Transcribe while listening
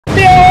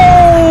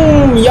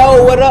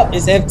Yo, what up?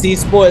 It's FT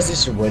Sports.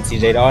 It's your boy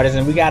TeeJay the Artist,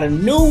 and we got a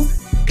new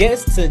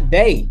guest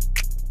today.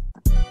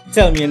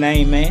 Tell me your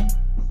name, man.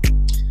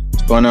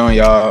 What's going on,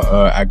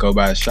 y'all? I go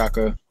by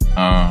Shaka.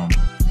 I'm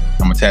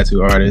a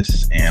tattoo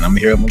artist, and I'm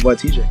here with my boy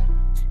TeeJay.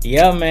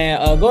 Yeah,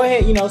 man. Go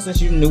ahead.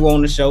 Since you're new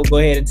on the show, go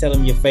ahead and tell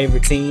them your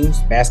favorite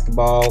teams: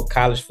 basketball,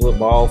 college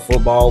football,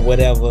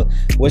 whatever.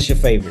 What's your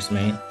favorites,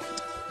 man?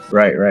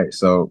 Right.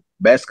 So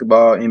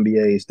basketball,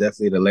 NBA is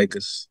definitely the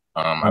Lakers.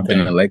 I've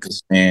been a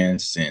Lakers fan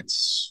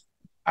since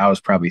I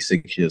was probably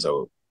 6 years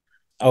old.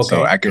 Okay.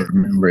 So I can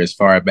remember as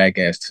far back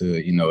as to,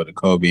 the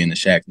Kobe and the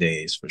Shaq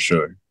days for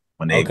sure,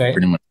 when they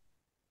pretty much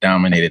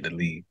dominated the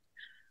league.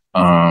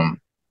 And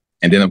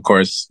then, of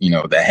course,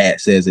 the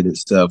hat says it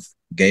itself,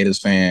 Gators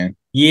fan.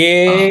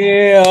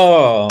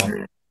 Yeah.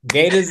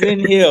 Gators in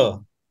here.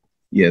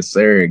 Yes,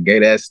 sir.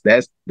 That's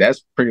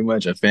pretty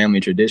much a family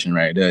tradition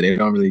right there. They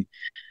don't really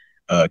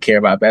care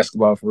about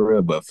basketball for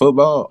real, but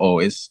football,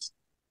 it's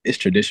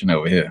tradition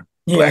over here.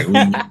 Yeah. Like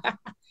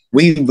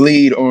we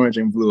bleed orange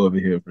and blue over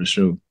here for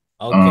sure.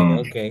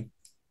 Okay.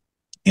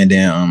 And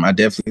then I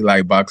definitely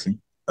like boxing.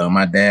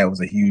 My dad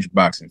was a huge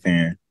boxing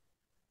fan.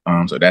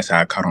 So that's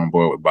how I caught on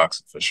board with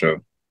boxing for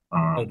sure.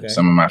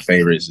 Some of my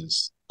favorites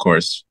is, of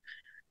course,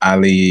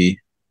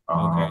 Ali.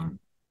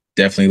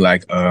 Definitely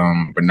like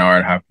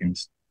Bernard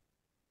Hopkins.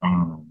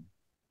 And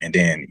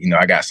then,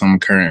 I got some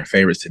current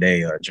favorites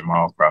today.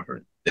 Jamal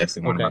Crawford,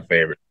 definitely one of my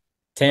favorites.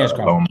 Terrence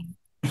Crawford.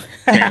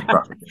 Terrence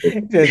Crawford.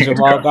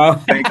 Jamal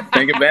Crawford.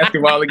 Think of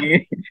basketball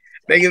again.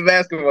 Think of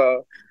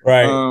basketball.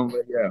 Right.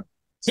 But yeah.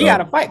 He got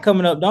a fight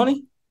coming up, don't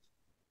he?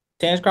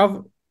 Terrence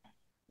Crawford?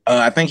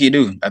 I think he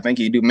do.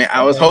 Man,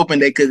 I was hoping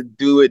they could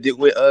do it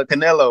with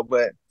Canelo,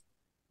 but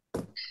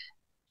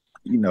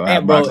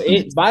man, bro,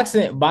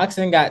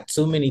 boxing got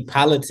too many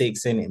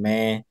politics in it,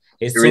 man.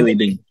 It's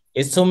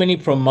too many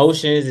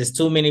promotions. It's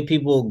too many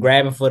people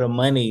grabbing for the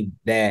money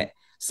that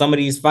some of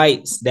these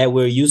fights that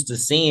we're used to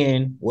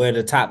seeing where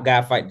the top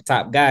guy fight the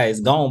top guy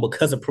is gone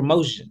because of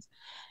promotions.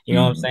 You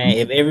know what I'm saying?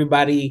 If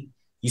everybody,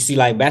 you see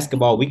like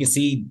basketball, we can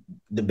see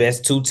the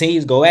best two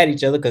teams go at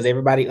each other because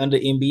everybody under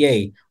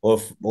NBA or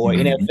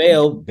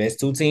NFL, best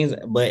two teams.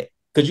 But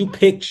could you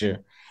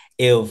picture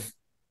if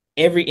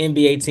every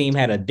NBA team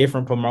had a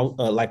different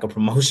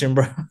promotion,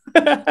 bro?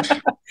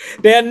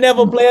 They'll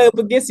never play up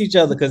against each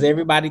other because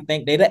everybody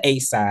think they the A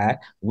side.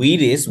 We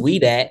this, we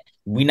that.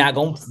 We not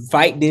gonna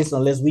fight this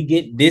unless we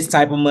get this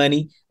type of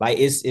money. Like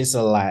it's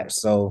a lot.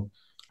 So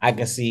I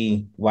can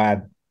see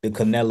why the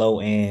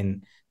Canelo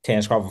and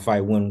Terrence Crawford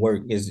fight wouldn't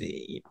work. Is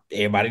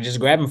everybody just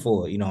grabbing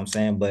for it? You know what I'm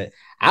saying? But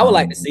I would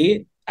like to see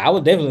it. I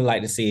would definitely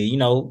like to see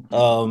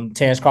it.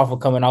 Terrence Crawford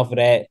coming off of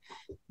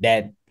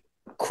that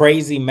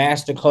crazy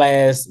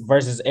masterclass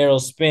versus Errol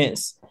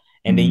Spence.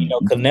 And then,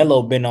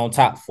 Canelo been on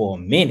top for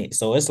a minute.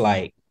 So it's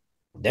like,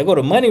 there go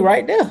the money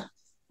right there.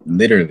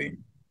 Literally,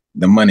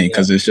 the money.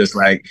 Because it's just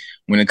like,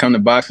 when it comes to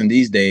boxing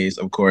these days,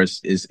 of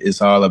course,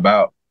 it's all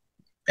about,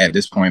 at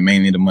this point,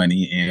 mainly the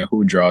money and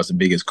who draws the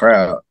biggest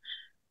crowd.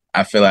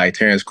 I feel like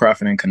Terrence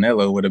Crawford and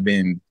Canelo would have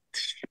been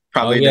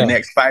probably the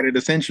next fight of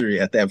the century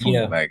at that point.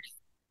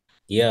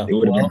 It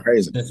would have been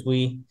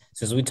crazy.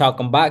 Since we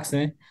talking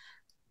boxing,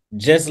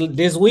 just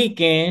this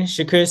weekend,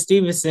 Shakur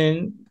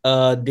Stevenson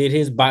did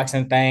his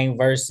boxing thing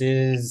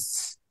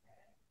versus,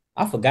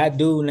 I forgot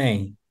dude's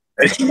name.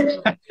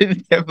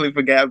 Definitely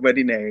forgot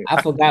Buddy name. I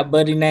forgot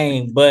Buddy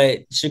name,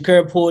 but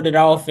Shakur pulled it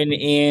off in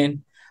the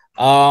end.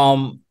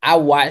 I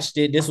watched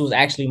it. This was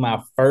actually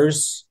my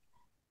first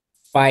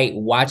fight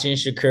watching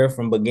Shakur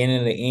from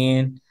beginning to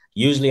end.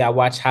 Usually I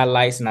watch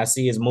highlights and I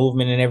see his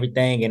movement and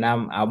everything, and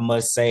I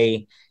must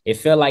say it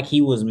felt like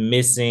he was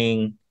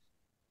missing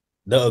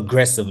the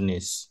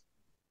aggressiveness.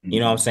 You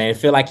know what I'm saying? It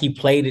felt like he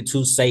played it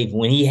too safe.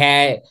 When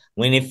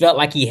it felt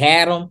like he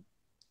had him,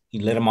 he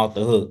let him off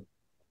the hook.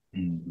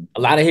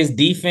 A lot of his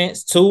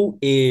defense too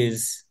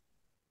is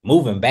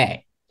moving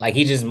back. Like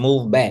he just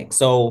moved back.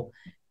 So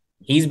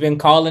he's been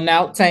calling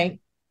out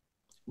Tank,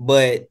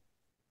 but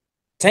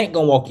Tank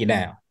gonna walk you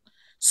down.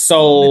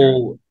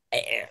 So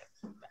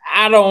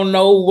I don't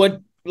know what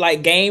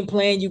like game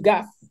plan you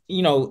got,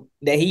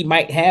 that he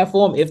might have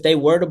for him if they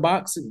were to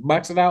box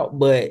it out,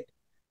 but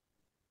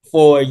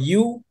for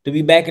you to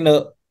be backing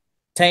up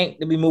Tank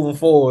to be moving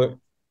forward,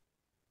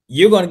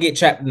 you're going to get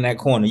trapped in that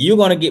corner. You're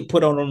going to get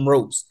put on them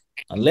ropes.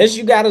 Unless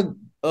you got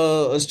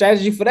a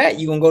strategy for that,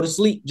 you're going to go to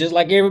sleep just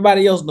like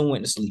everybody else done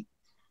went to sleep.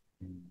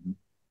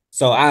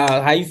 So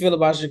how you feel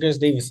about Shakur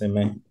Stevenson,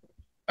 man?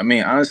 I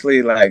mean,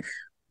 honestly, like,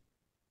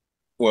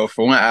 well,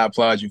 for one, I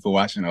applaud you for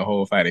watching the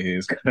whole fight of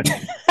his.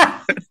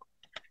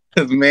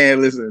 Because,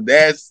 man, listen,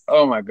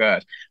 oh my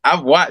gosh.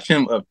 I've watched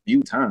him a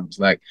few times,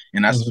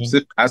 and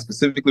I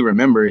specifically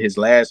remember his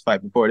last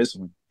fight before this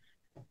one.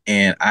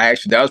 And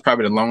that was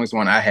probably the longest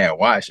one I had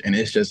watched. And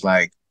it's just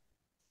like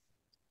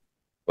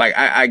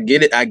I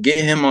get it. I get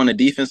him on the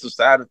defensive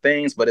side of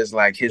things, but it's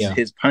like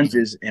his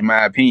punches, in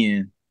my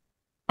opinion,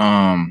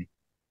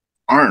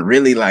 aren't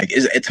really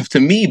to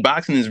me,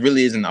 boxing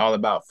isn't all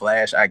about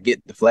flash. I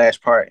get the flash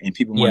part and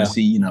people want to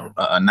see,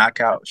 a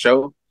knockout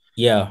show.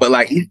 Yeah. But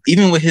like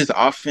even with his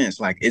offense,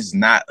 like it's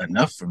not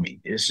enough for me.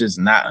 It's just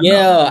not enough.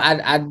 Yeah,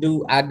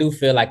 I do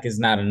feel like it's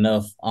not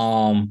enough.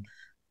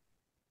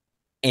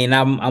 And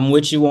I'm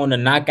with you on the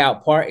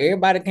knockout part.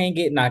 Everybody can't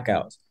get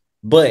knockouts.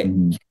 But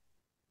Mm-hmm.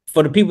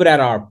 for the people that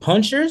are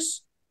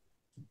punchers,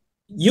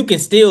 you can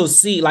still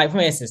see, like for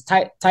instance,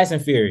 Tyson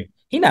Fury.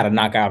 He not a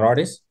knockout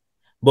artist,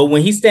 but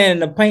when he stand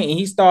in the paint and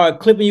he start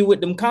clipping you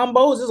with them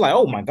combos, it's like,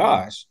 oh my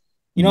gosh,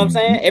 you know what I'm Mm-hmm.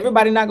 saying?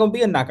 Everybody not gonna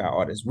be a knockout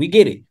artist. We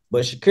get it,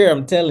 but Shakir,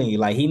 I'm telling you,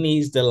 like he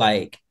needs to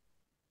like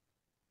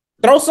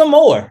throw some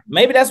more.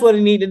 Maybe that's what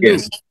he need to do.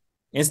 Yes.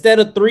 Instead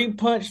of 3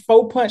 punch,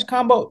 4 punch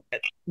combo,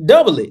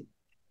 double it.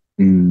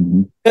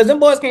 Mm-hmm. Because them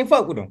boys can't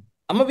fuck with him.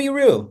 I'm gonna be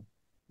real.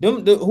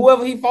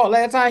 Whoever he fought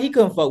last time, he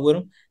couldn't fuck with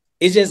him.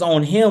 It's just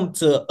on him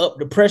to up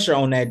the pressure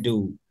on that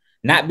dude.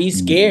 Not be Mm-hmm.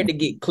 scared to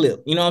get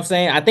clipped. You know what I'm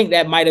saying? I think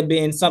that might have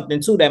been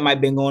something too that might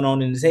have been going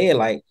on in his head.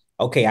 Like,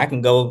 okay, I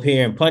can go up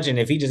here and punch, and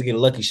if he just get a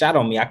lucky shot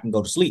on me, I can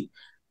go to sleep.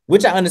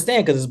 Which I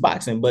understand because it's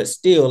boxing, but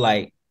still,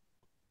 like,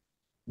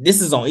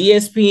 this is on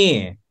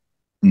ESPN.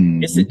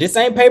 Mm-hmm. This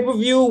ain't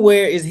pay-per-view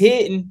where it's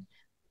hitting.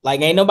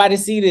 Like, ain't nobody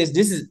see this.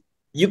 This is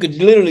you could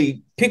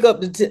literally pick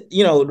up the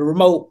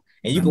remote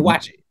and you can Mm-hmm.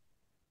 watch it.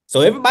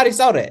 So everybody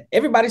saw that.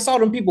 Everybody saw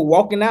them people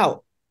walking out of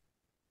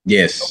the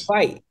Yes,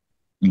 fight,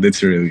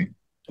 literally.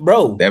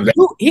 bro. That, that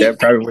that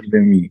probably would have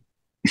been me.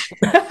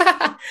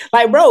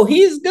 Like, bro,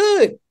 he's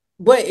good,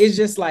 but it's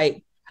just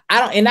like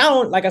I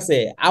don't like I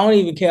said, I don't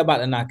even care about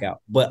the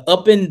knockout, but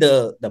up in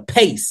the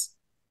pace,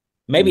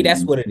 maybe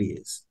that's Mm-hmm. what it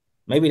is.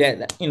 Maybe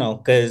that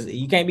because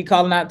you can't be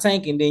calling out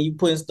Tank and then you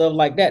putting stuff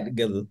like that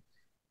together.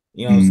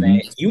 You know what I'm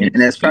Mm-hmm. saying?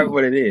 And that's probably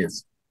what it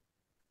is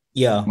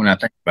Yeah, when I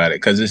think about it,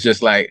 because it's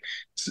just like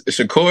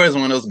Shakur is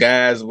one of those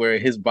guys where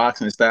his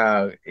boxing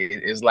style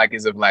is like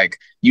as if like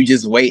you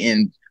just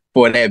waiting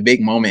for that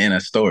big moment in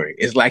a story.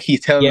 It's like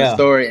he's telling a yeah,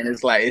 story, and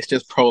it's like it's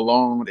just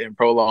prolonged and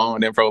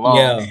prolonged and prolonged,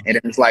 yeah. and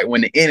then it's like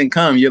when the ending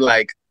comes, you're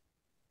like,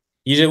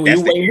 You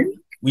 "That's the waiting. end,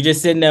 We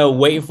just sitting there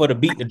waiting for the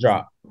beat to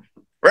drop.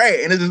 right?"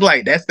 And it's just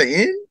like, "That's the end.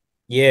 That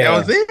Yeah,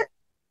 was it."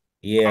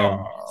 yeah.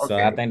 Oh, So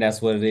I okay. think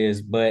that's what it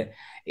is. But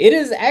it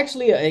is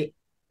actually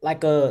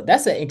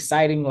that's an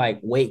exciting like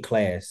weight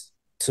class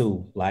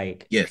too.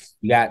 Like Yes,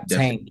 you got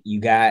definitely. Tank, you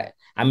got.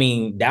 I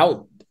mean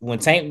when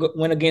Tank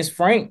went against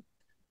Frank,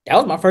 that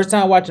was my first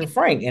time watching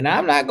Frank, and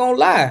I'm not gonna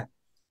lie,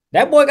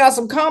 that boy got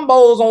some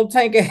combos on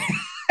Tank.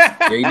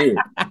 Yeah, he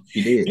did.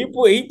 He did. He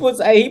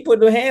put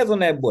the hands on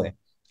that boy.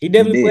 He He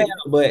definitely put did.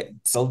 hands on, but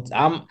so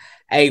I'm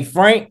hey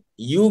Frank,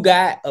 you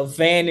got a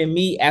fan in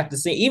me after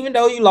seeing, even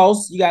though you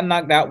lost, you got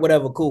knocked out,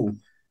 whatever, cool.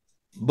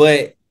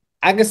 But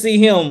I can see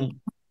him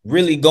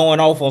really going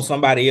off on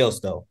somebody else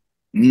though.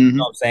 You know Mm-hmm.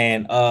 what I'm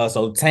saying?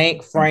 So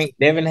Tank, Frank,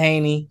 Devin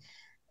Haney.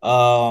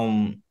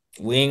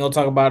 We ain't gonna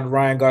talk about the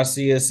Ryan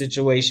Garcia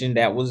situation.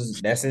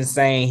 That's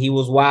insane. He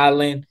was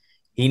wilding.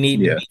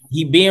 Yeah.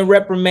 He being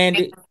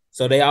reprimanded.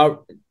 So they are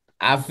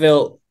I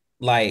felt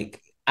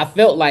like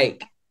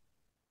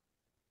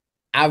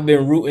I've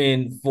been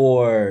rooting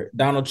for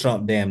Donald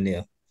Trump damn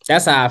near.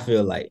 That's how I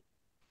feel like.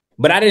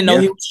 But I didn't know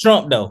Yeah. he was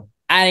Trump though.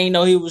 I didn't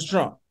know he was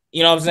Trump.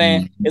 You know what I'm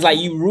saying? Mm-hmm. It's like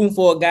you rooting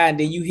for a guy and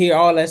then you hear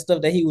all that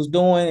stuff that he was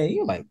doing and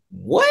you're like,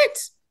 what?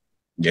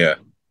 Yeah.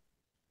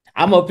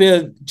 I'm up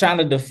here trying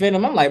to defend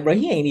him. I'm like, bro,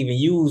 he ain't even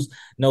used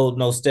no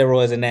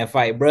steroids in that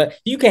fight, bro.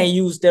 You can't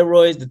use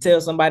steroids to tell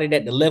somebody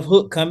that the left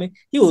hook coming.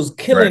 He was Right.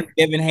 killing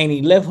Devin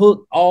Haney left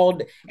hook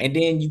and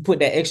then you put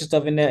that extra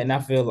stuff in there, and I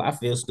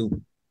feel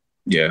stupid.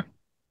 Yeah.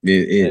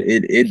 It, But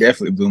it it it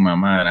definitely blew my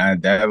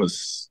mind. That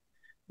was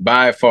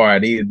by far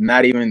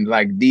not even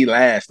like the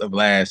last of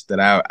last that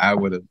I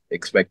would have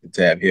expected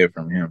to have heard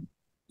from him.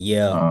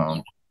 yeah,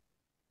 Um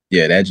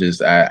yeah, that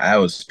just I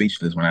was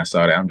speechless when I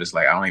saw that. I'm just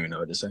like I don't even know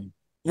what to say.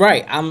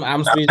 right.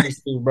 I'm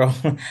speechless too, bro.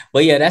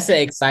 But yeah, that's an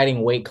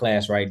exciting weight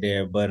class right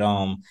there. But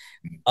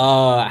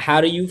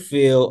how do you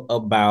feel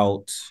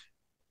about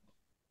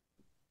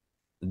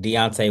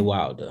Deontay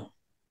Wilder?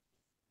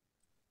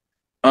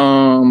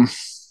 Um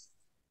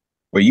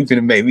well you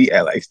finna make me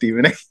act like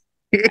Stephen A.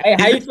 Hey,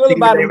 how you feel Stephen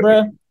about him, A.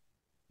 bro?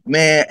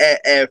 Man,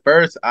 at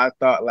first I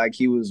thought like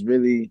he was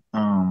really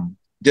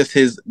just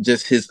his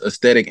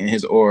aesthetic and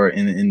his aura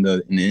in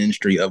the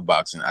industry of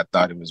boxing. I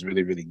thought it was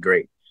really, really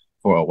great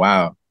for a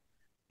while.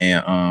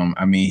 And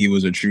I mean he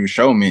was a true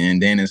showman.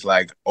 And then it's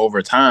like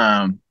over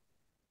time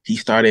he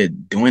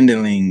started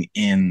dwindling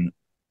in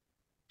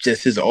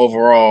just his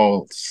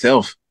overall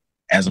self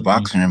as a Mm-hmm.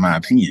 boxer, in my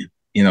opinion.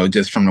 You know,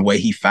 just from the way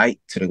he fight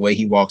to the way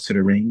he walks to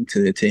the ring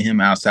to him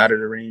outside of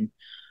the ring.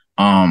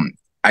 Um,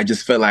 I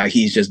just felt like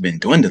he's just been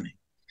dwindling.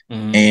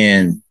 Mm-hmm.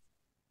 And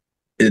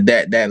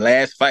that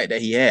last fight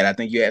that he had, I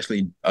think you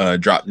actually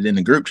dropped it in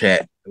the group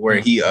chat where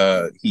he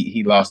Mm-hmm.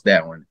 he lost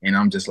that one, and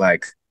I'm just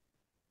like,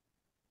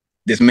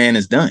 this man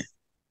is done.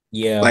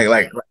 Yeah.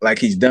 Like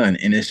he's done,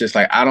 and it's just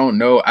like I don't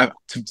know.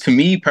 To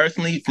me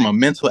personally, from a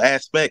mental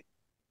aspect,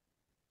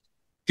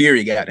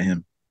 Fury got to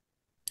him.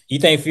 You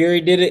think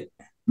Fury did it?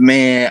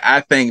 Man,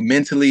 I think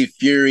mentally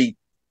Fury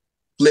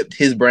flipped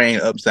his brain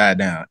upside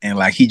down, and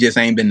like he just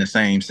ain't been the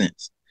same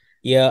since.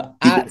 Yeah,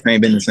 He just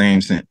ain't been the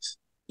same since.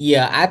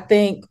 Yeah, I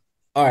think.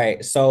 All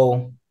right,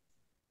 so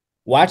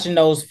watching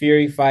those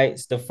Fury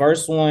fights, the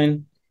first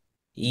one,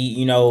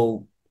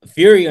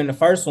 Fury in the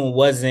first one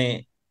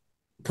wasn't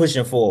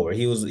pushing forward.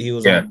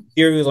 Yeah.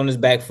 Fury was on his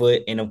back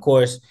foot, and of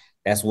course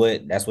that's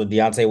what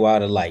Deontay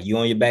Wilder like. You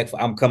on your back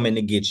foot, I'm coming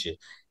to get you.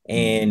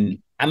 And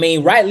I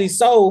mean, rightfully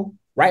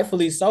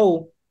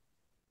so,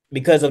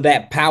 because of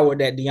that power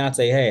that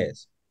Deontay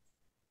has.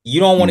 You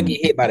don't want to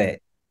get hit by that.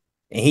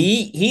 And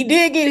he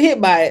did get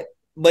hit by it,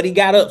 but he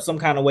got up some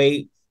kind of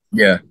way.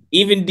 Yeah.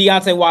 Even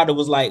Deontay Wilder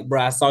was like,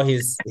 bro, I saw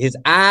his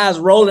eyes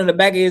roll in the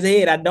back of his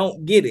head. I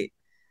don't get it.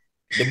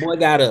 The boy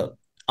got up.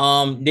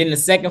 Then the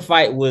second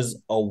fight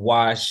was a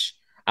wash.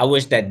 I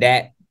wish that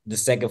the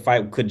second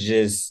fight could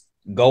just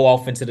go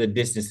off into the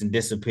distance and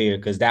disappear,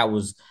 because that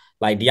was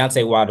like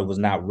Deontay Wilder was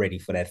not ready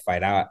for that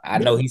fight. I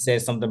know he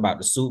said something about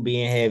the suit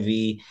being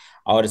heavy,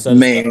 all this other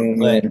stuff,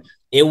 but Man.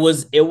 it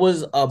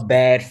was a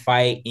bad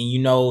fight.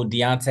 And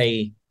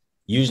Deontay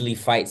usually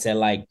fights at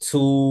like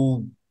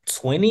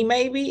 220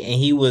 maybe, and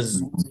he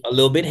was a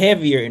little bit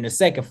heavier in the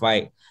second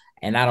fight.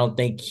 And I don't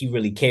think he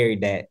really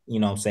carried that,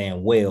 what I'm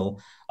saying,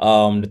 well.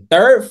 The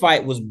third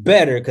fight was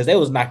better because they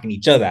was knocking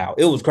each other out.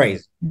 It was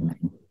crazy.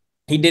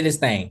 He did his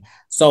thing.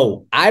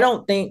 So I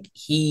don't think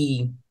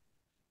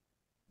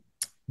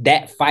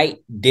that fight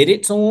did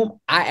it to him.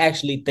 I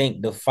actually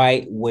think the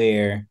fight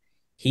where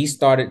he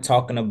started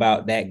talking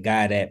about that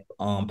guy that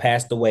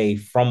passed away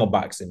from a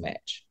boxing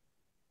match.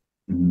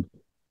 Mm-hmm.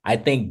 I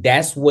think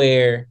that's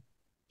where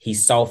he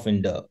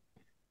softened up,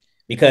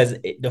 because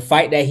the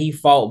fight that he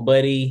fought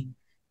Buddy,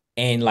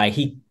 and like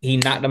he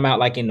knocked him out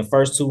like in the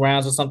first 2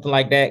 rounds or something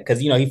like that. Because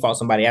he fought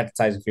somebody after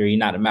Tyson Fury, he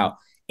knocked him out.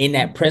 In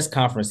that press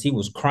conference, he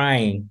was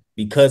crying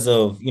because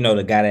of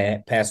the guy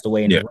that passed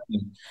away in the Yeah.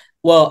 ring.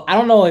 Well, I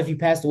don't know if he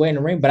passed away in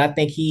the ring, but I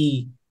think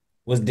he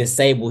was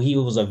disabled. He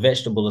was a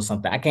vegetable or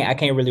something. I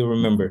can't really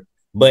remember.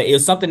 But it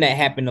was something that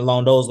happened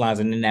along those lines.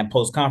 And in that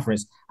post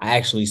conference, I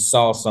actually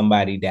saw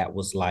somebody that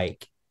was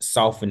like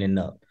softening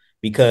up,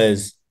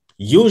 because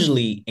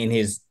usually in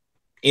his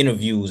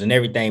interviews and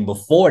everything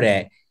before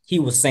that, he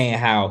was saying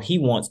how he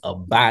wants a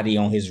body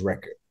on his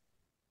record.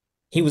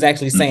 He was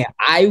actually saying,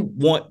 I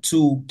want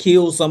to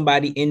kill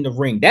somebody in the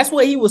ring. That's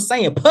what he was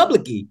saying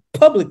publicly.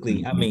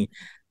 Publicly. I Mm-hmm. mean,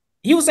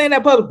 he was saying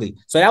that publicly.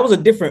 So that was a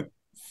different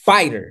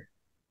fighter.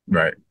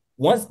 Right.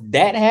 Once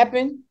that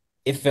happened,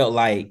 it felt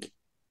like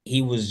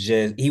he was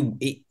just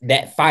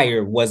that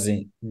fire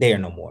wasn't there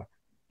no more.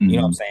 You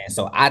know what I'm Mm-hmm. saying?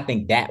 So I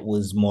think that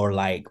was more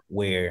like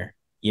where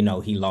he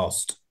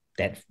lost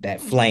that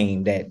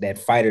flame, that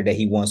fighter that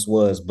he once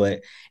was.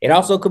 But it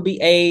also could be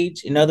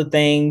age and other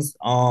things.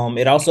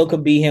 It also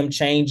could be him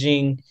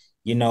changing,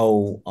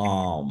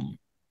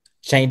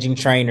 changing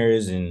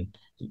trainers and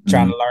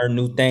trying Mm-hmm. to learn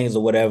new things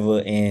or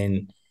whatever.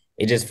 And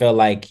it just felt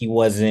like he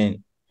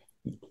wasn't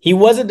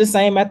the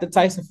same after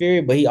Tyson Fury,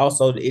 but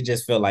it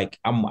just felt like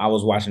I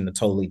was watching a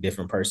totally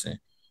different person.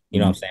 You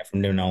know what I'm saying,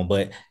 from then on.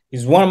 But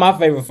he's one of my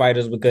favorite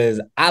fighters,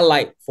 because I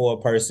like for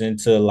a person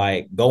to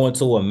like go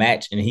into a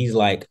match and he's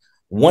like,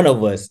 one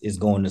of us is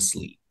going to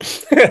sleep.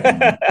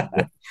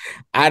 Mm-hmm.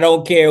 I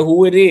don't care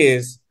who it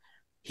is.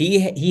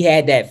 He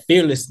had that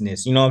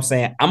fearlessness. You know what I'm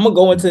saying? I'm gonna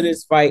go into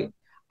this fight.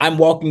 I'm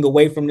walking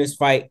away from this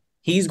fight.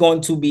 He's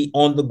going to be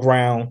on the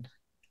ground,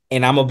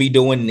 and I'm gonna be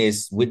doing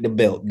this with the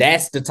belt.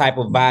 That's the type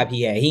of vibe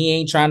he had. He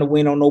ain't trying to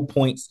win on no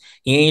points.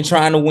 He ain't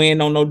trying to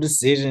win on no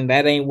decision.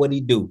 That ain't what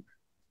he do.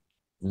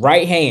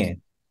 Right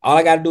hand. All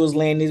I gotta do is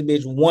land this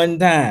bitch one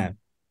time.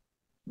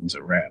 It's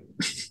a wrap.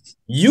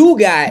 You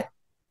got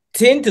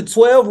 10 to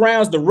 12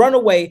 rounds to run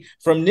away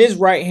from this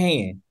right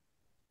hand.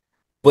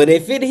 But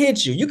if it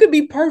hits you, you could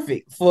be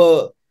perfect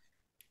for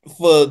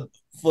for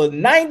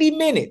 90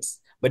 minutes.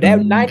 But that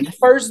Mm-hmm.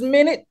 91st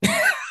minute,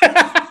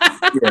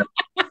 Yeah.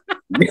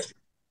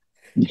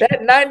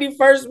 that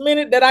 91st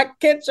minute that I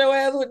catch your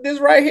ass with this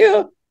right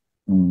here,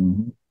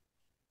 Mm-hmm.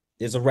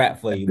 it's a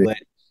wrap for you. But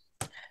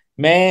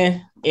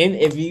man, and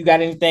if you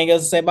got anything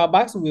else to say about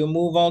boxing, we'll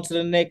move on to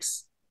the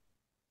next.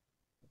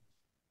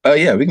 Oh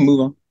yeah, we can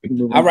move on. We can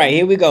move All on. right,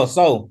 here we go.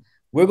 So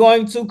we're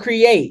going to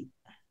create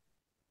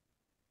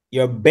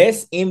your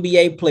best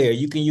NBA player.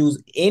 You can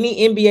use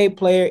any NBA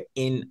player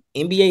in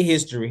NBA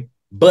history,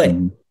 but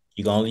Mm-hmm.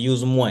 you can only use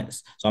them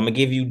once. So I'm gonna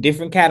give you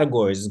different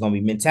categories. It's gonna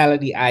be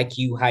mentality,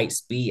 IQ, height,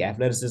 speed,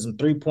 athleticism,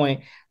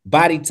 3-point,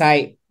 body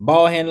type,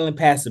 ball handling,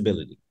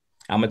 passability.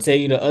 I'm gonna tell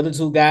you the other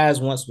two guys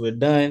once we're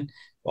done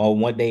on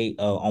what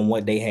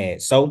they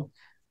had. So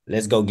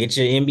let's go get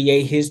your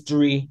NBA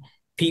history,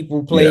 people,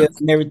 Yeah. players,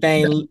 and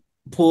everything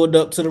pulled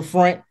up to the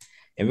front.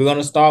 And we're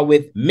gonna start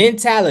with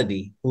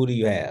mentality. Who do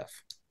you have?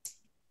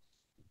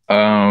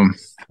 Um,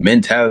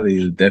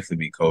 Mentality would definitely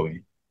be Kobe All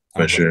for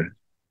right. sure.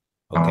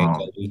 Okay, Um,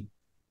 Kobe.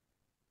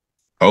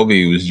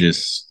 Kobe was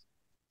just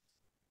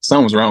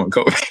something was wrong with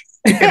Kobe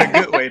in a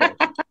good way though.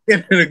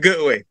 In a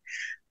good way.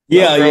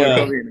 Yeah, Something's wrong with yeah,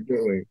 Kobe in a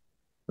good way.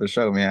 For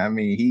sure, man. I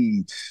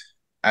mean,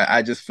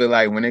 I just feel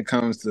like when it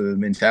comes to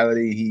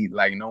mentality, he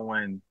like no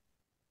one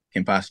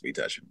can possibly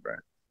touch him, bro.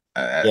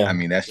 I yeah,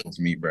 mean, that's just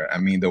me, bro. I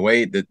mean, the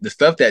way the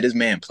stuff that this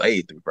man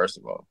played through, first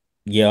of all,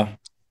 yeah.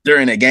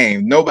 during the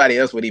game. Nobody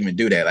else would even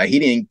do that. Like he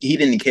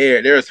didn't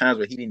care. There was times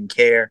where he didn't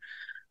care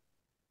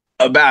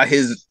about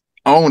his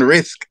own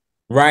risk at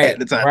Right,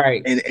 the time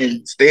right,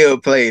 and still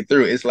played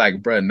through. It's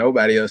like, bro,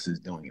 nobody else is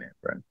doing that,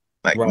 bro.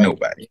 Like right,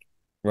 nobody.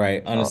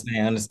 right.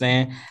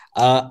 Understand.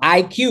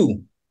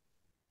 IQ.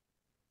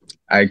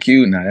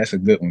 IQ, nah, that's a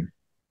good one.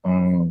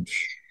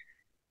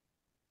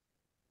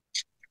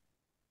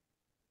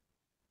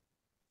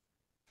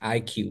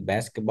 IQ,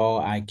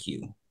 basketball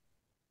IQ.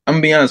 I'm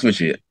gonna be honest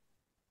with you.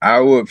 I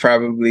would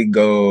probably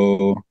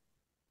go.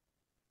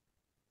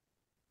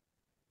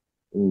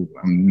 Ooh,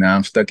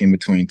 I'm stuck in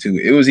between two.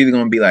 It was either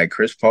gonna be like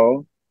Chris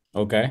Paul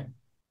Okay.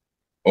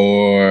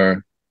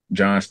 or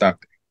John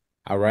Stockton.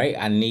 All right.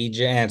 I need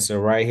your answer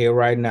right here,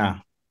 right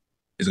now.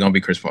 It's gonna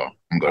be Chris Paul.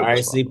 I'm All going to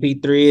Chris right, Paul.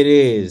 CP3 it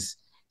is.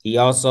 He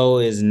also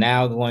is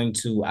now going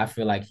to, I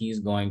feel like he's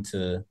going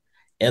to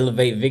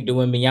elevate Victor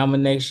Wembanyama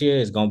next year.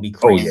 It's going to be Oh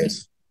crazy.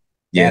 yes,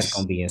 That's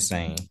going yes. to be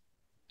insane.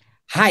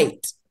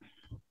 Height.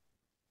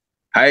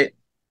 Height.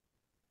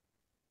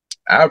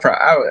 I would,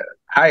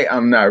 height.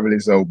 I'm not really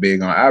so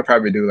big on. I'd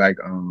probably do like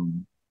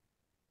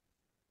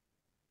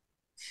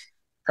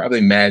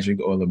probably Magic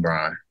or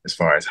LeBron as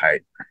far as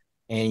height.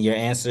 And your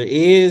answer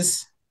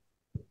is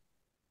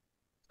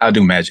I'll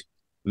do Magic.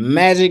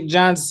 Magic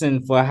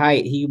Johnson for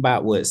height. He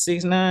about what,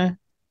 6'9"?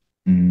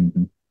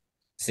 Mm-hmm.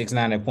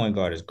 6'9" at point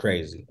guard is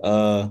crazy.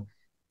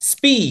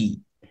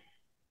 Speed.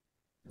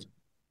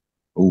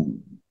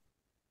 Ooh,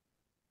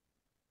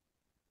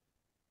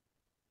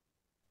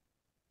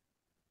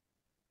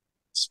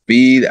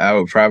 speed. I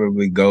would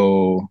probably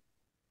go.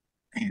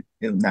 Man,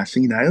 it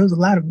was a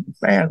lot of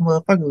fast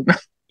motherfuckers.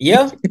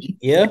 Yeah,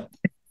 yeah,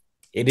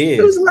 it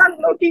It was is. a lot of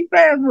low key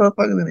fast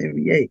motherfuckers in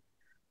the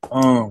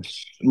NBA.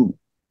 Shoot.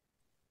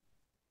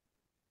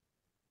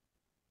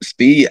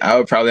 Speed. I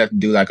would probably have to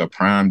do like a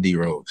prime D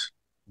Rose.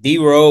 D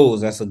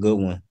Rose, that's a good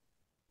one.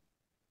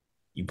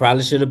 You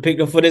probably should have picked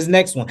him for this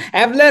next one.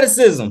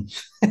 Athleticism.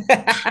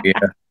 Yeah,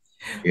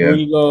 Where yeah.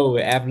 you go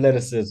with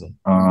athleticism?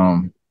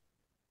 Um,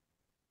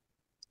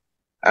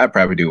 I'd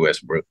probably do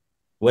Westbrook.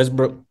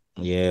 Westbrook.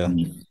 Yeah.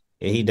 Mm.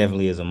 Yeah, he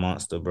definitely is a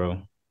monster,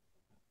 bro.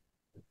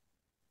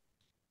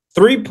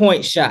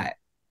 3-point shot.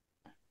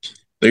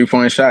 3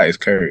 point shot is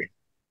Curry.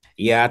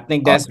 Yeah, I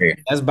think Okay.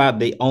 that's about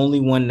the only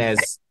one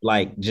that's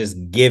like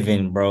just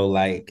given, bro.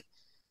 Like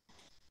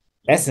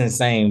that's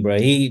insane, bro.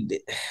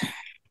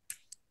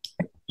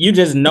 You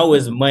just know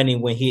his money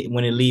when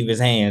it leave his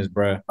hands,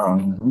 bro.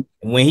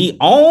 When he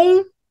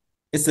own,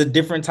 it's a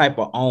different type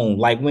of own.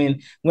 Like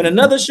when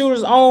another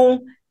shooter's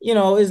own,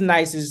 it's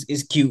nice,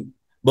 it's cute.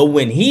 But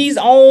when he's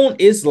on,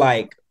 it's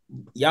like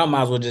y'all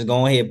might as well just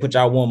go ahead and put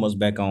y'all warm-ups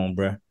back on,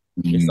 bro.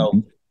 It's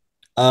Mm-hmm.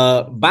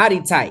 over.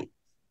 Body type.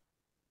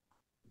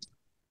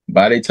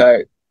 Body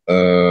type.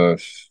 I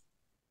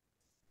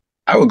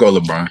would go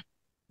LeBron.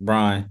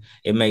 Brian,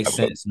 it makes I would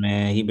go. sense,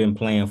 man. He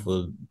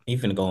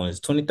finna go on his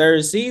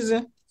 23rd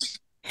season.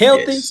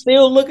 Healthy, Yes.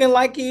 still looking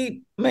like Gonna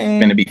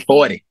man. be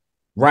 40.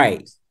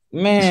 Right.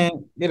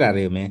 Man, get out of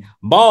here, man.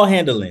 Ball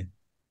handling.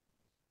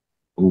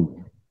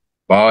 Ooh.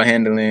 Ball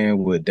handling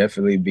would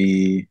definitely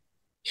be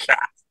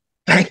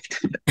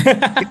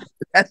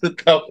that's a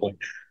tough one.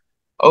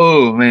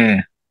 Oh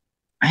man.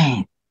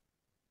 Man.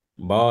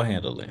 Ball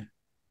handling.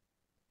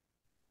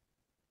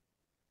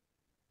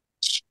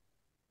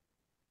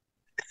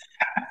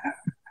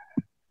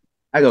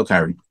 I go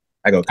Kyrie.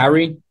 I go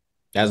Kyrie. Kyrie,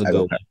 that's a I good go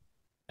one. Kyrie.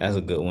 That's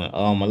a good one.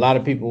 A lot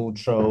of people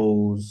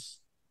chose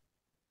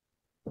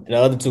the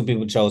other two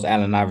people chose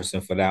Allen Iverson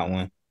for that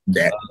one.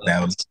 That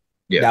was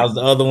yeah. That was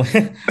the other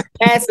one.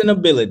 Passing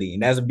ability.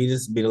 And this will be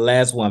the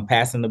last one.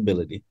 Passing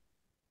ability.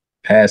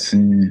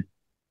 Passing.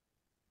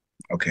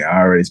 Okay, I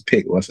already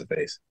picked what's the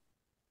face.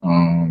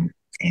 And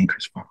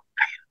Chris Paul.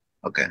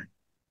 Okay.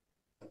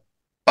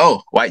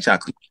 Oh, white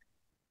chocolate.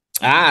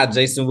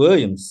 Jason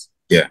Williams.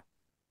 Yeah.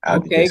 I'll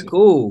do Okay, Jason.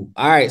 cool.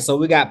 All right, so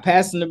we got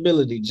passing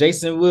ability,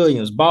 Jason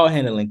Williams, ball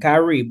handling,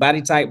 Kyrie,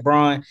 body type,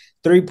 Braun,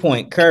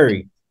 3-point,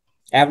 Curry,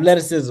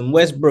 athleticism,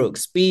 Westbrook,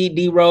 speed,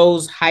 D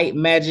Rose, height,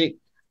 Magic,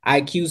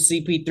 IQ,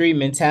 CP3,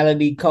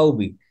 mentality,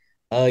 Kobe.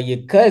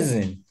 Your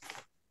cousin,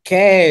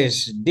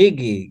 Cash,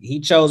 Diggy, he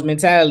chose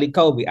mentality,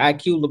 Kobe,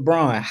 IQ,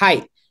 LeBron,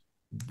 height,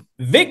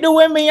 Victor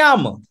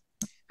Wembanyama,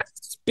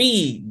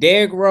 speed,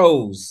 Derrick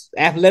Rose,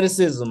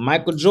 athleticism,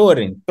 Michael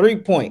Jordan,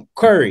 3-point,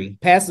 Curry,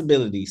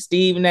 passability,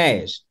 Steve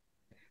Nash.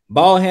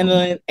 Ball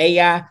handling,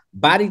 AI,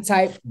 body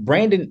type,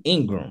 Brandon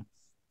Ingram.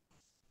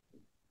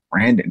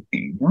 Brandon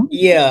Ingram.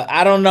 Yeah,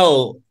 I don't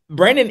know.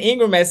 Brandon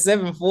Ingram at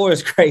 7'4"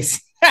 is crazy.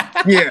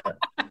 Yeah,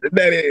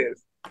 that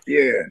is.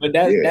 Yeah, But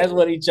yeah. that's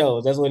what he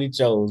chose. That's what he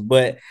chose.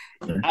 But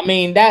I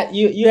mean that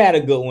you had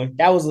a good one.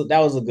 That was a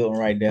good one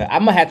right there.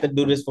 I'm gonna have to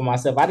do this for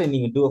myself. I didn't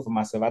even do it for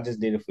myself. I just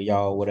did it for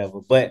y'all, whatever.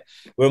 But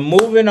we're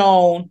moving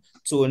on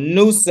to a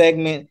new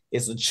segment.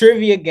 It's a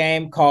trivia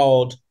game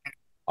called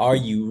Are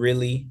You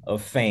Really a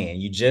Fan?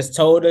 You just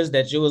told us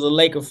that you was a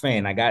Laker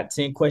fan. I got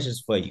 10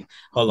 questions for you.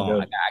 Hold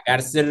on. I got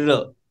to set it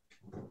up.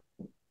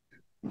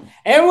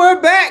 And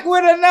we're back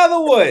with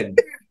another one.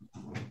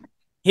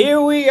 Here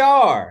we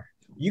are.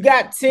 You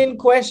got 10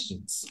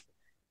 questions.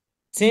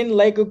 10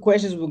 Laker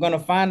questions. We're going to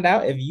find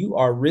out if you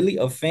are really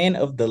a fan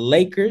of the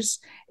Lakers.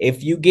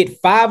 If you get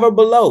 5 or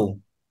below,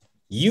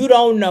 you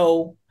don't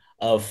know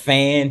a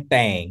fan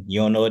thing.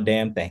 You don't know a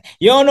damn thing.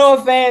 You don't know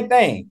a fan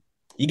thing.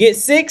 You get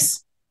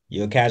 6,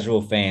 you're a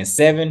casual fan.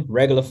 7,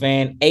 regular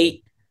fan.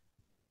 8,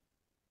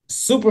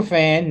 super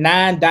fan.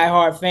 9,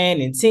 diehard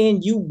fan. And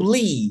 10, you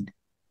bleed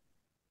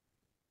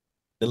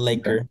the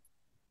Laker. Okay.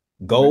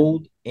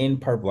 Gold and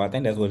purple. I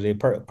think that's what it is.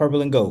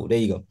 Purple and gold. There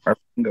you go.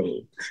 Purple and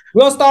gold.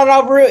 We're gonna start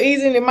off real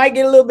easy and it might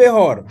get a little bit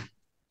harder.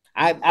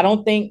 I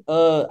don't think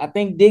I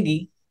think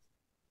Diggy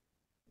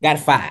got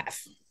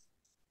 5.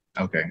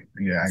 Okay.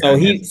 Yeah.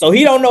 So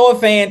he don't know a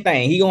fan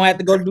thing. He gonna have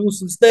to go do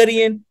some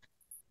studying.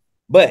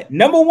 But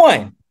number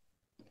 1,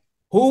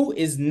 who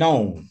is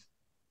known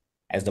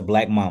as the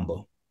Black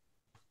Mamba?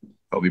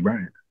 Kobe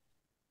Bryant.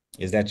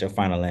 Is that your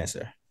final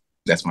answer?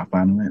 That's my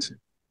final answer.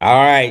 All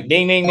right.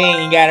 Ding, ding,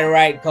 ding. You got it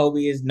right.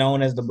 Kobe is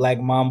known as the Black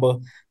Mamba.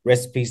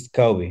 Rest in peace to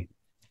Kobe.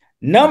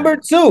 Number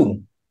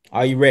 2.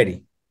 Are you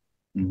ready?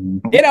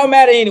 Mm-hmm. It don't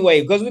matter anyway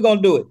because we're going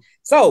to do it.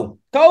 So,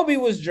 Kobe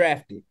was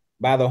drafted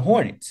by the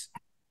Hornets.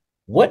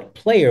 What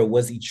player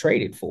was he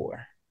traded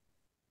for?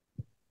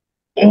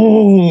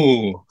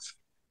 Oh.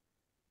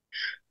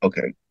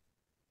 Okay.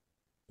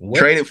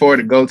 Traded for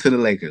to go to the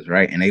Lakers,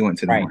 right? And they went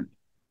to the Hornets.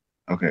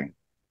 Okay.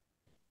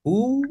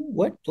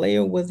 What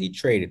player was he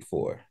traded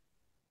for?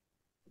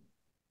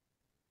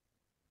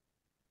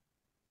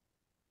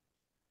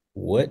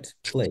 What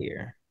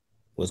player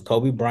was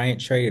Kobe Bryant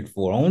traded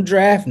for on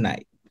draft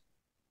night?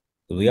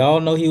 We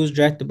all know he was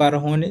drafted by the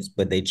Hornets,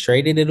 but they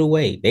traded it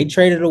away. They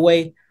traded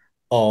away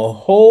a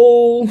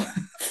whole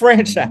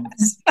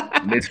franchise.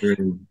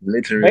 Literally.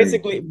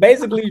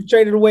 Basically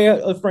traded away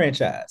a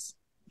franchise.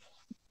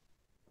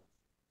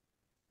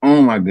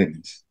 Oh my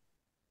goodness.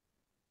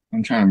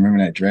 I'm trying to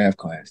remember that draft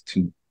class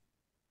too.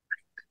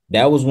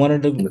 That was one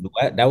of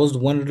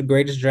the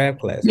greatest draft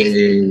classes.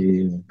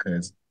 Yeah.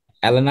 Because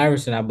Allen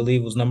Iverson, I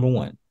believe, was number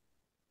 1.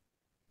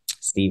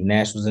 Steve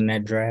Nash was in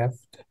that draft.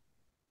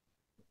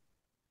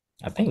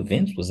 I think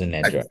Vince was in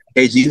that draft.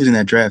 KG was in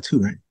that draft too,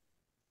 right?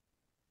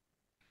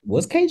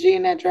 Was KG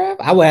in that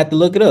draft? I would have to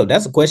look it up.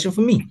 That's a question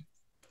for me.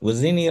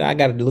 Was any? I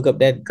got to look up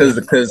that because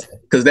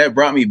that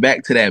brought me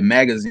back to that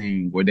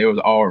magazine where there was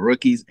all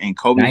rookies and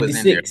Kobe 96.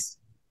 Was in there.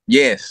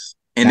 Yes,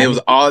 and it was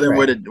all of them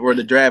were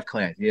the draft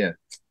class. Yeah,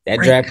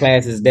 that draft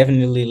class is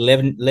definitely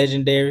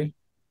legendary.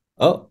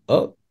 Oh,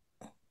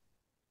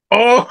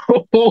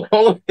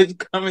 it's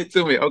coming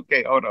to me.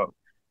 Okay, hold on.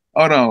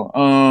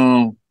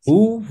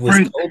 Who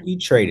was Kobe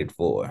traded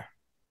for?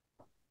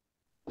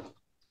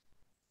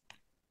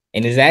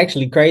 And it's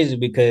actually crazy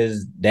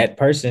because that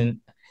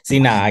person.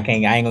 See, I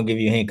ain't gonna give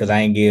you a hint because I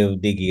ain't give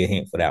Diggy a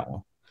hint for that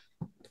one.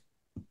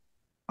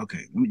 Okay,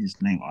 let me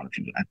just name all the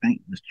people. I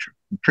think I'm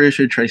pretty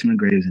sure Tracy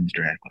McGrady was in this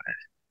draft class.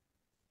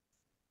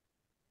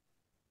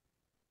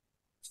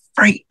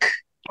 Frank.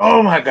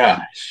 Oh my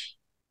gosh.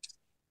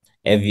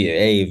 If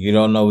you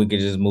don't know, we can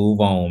just move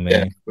on, man.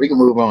 Yeah, we can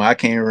move on. I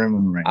can't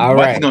remember right now. All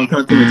right. Gonna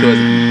come to me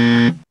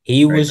towards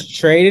he was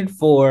traded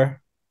for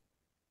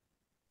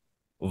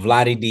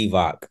Vlade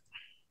Divac.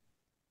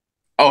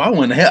 Oh, I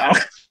want to help.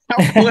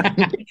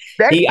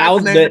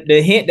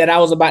 The hint that I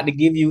was about to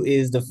give you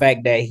is the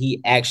fact that he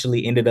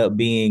actually ended up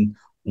being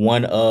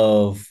one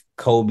of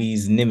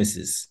Kobe's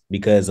nemesis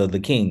because of the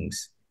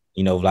Kings.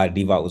 You know, Vlade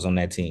Divac was on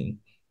that team.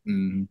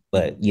 Mm-hmm.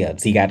 But yeah,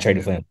 he got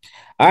traded for him.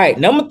 All right,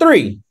 number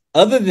 3.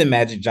 Other than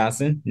Magic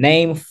Johnson,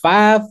 name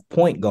 5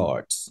 point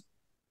guards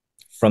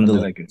from the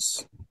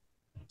Lakers.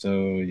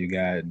 So you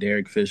got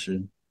Derek Fisher.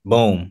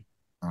 Boom.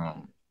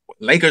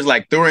 Lakers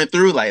like through and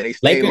through, like they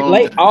stay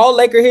all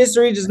Laker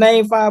history. Just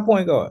name 5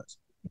 point guards.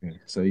 Okay,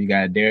 so you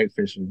got Derek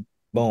Fisher.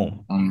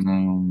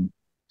 Boom.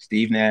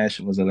 Steve Nash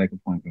was a Laker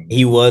point guard.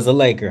 He was a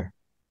Laker.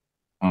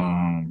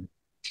 I'm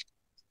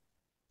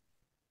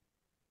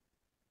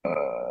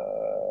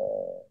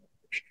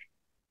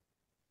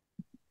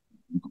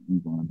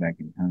going back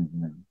in time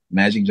now.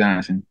 Magic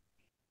Johnson.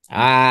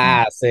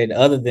 I said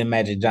other than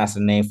Magic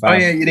Johnson, name 5. Oh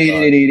yeah, you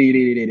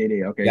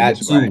did. Okay, got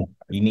 2. Right.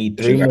 You need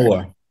 3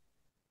 more.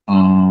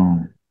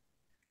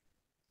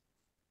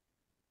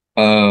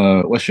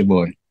 What's your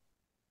boy?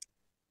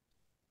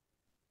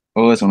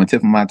 Oh, it's on the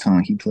tip of my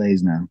tongue. He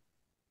plays now.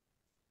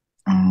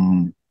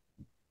 Come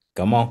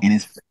on.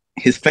 And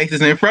his face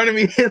is in front of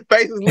me. His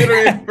face is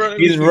literally in front of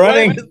me. He's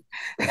running.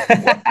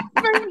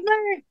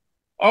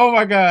 Oh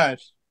my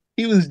gosh.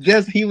 He was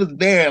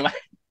there. Like,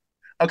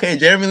 okay,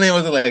 Jeremy Lin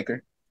was a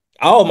Laker.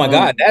 Oh my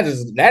God, that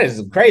is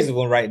a crazy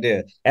one right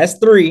there. That's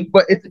 3.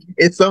 But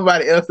it's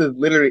somebody else that's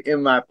literally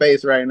in my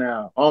face right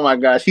now. Oh my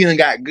gosh, he done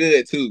got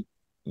good too.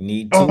 You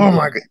need 2. Oh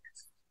my God.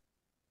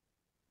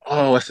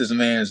 Oh, what's this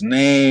man's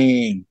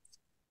name?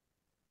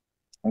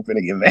 I'm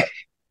gonna get back.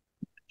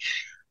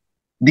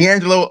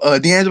 D'Angelo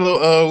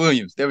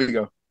Williams. There we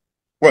go.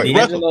 What?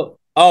 Russell.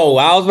 Oh,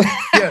 I was.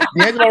 Yeah,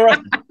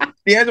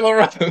 D'Angelo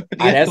Russell.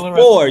 That's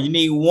 4. You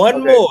need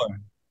 1 more.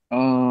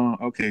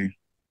 Okay.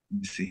 Let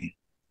me see.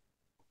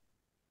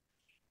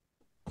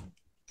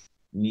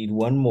 Need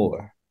one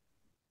more.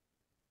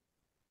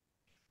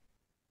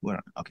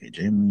 What? Okay,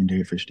 Jalen,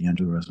 Derek Fisher,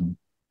 DeAndre Russell.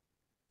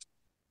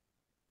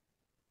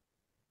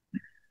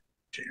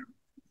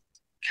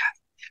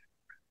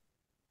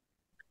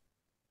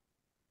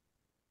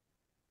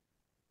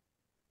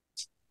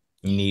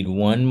 You need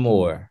one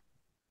more.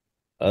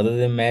 Other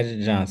than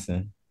Magic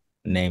Johnson,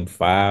 name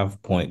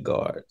 5 point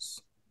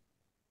guards.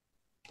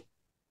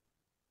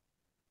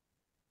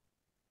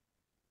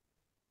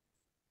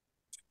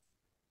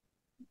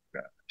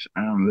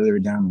 I'm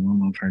literally down to one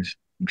more person.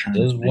 I'm trying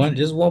to think.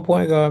 Just one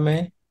point guard,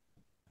 man.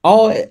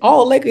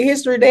 All Laker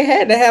history, they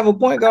had to have a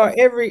point guard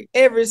every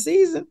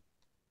season.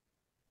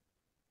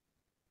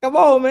 Come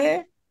on,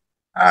 man.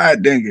 Ah,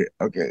 dang it.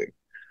 Okay.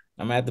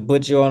 I'm gonna have to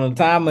put you on a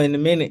timer in a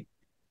minute.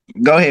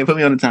 Go ahead, put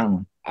me on the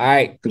timer. All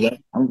right.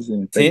 I'm just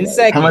gonna think 10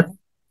 about it. How much? seconds.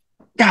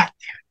 God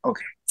damn.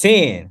 Okay.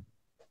 10,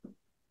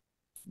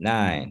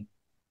 9,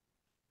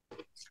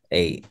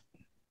 8,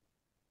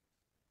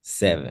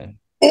 7,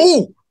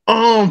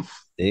 Oh,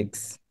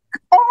 6,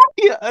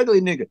 yeah,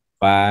 ugly nigga.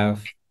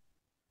 5,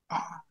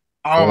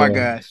 Oh my 4,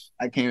 gosh.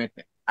 I can't even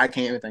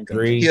think of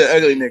him. He 3, an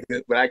ugly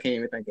nigga, but I can't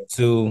even think of him.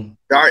 2,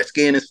 Dark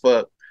skin as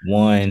fuck.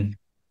 1.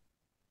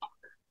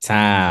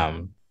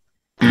 Time.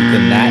 You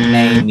could not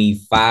name me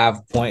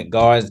 5 point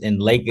guards in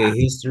Laker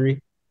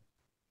history.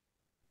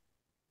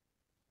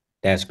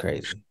 That's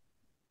crazy.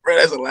 Bro,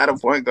 that's a lot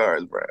of point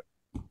guards, bro.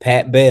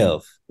 Pat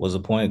Bev was a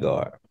point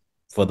guard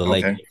for the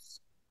Okay. Lakers.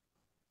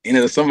 And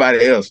it was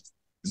somebody else.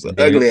 It's an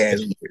ugly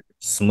ass.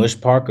 Smush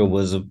Parker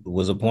was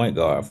a point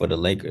guard for the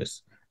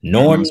Lakers. I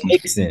Norm know some.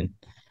 Nixon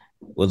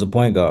was a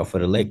point guard for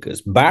the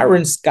Lakers.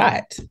 Byron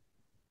Scott,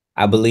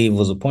 I believe,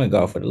 was a point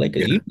guard for the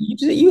Lakers.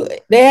 Yeah.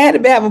 They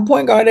had to have a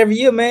point guard every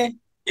year, man.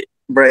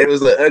 Bro, it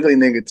was an ugly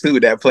nigga too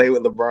that played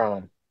with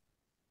LeBron.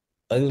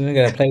 Ugly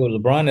nigga that played with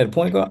LeBron at a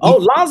point guard. Oh,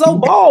 Lonzo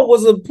Ball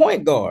was a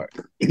point guard.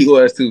 He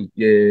was too.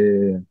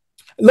 Yeah.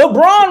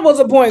 LeBron was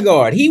a point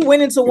guard. He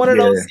went into one of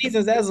those Yeah.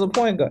 seasons as a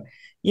point guard.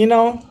 You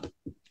know,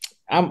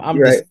 I'm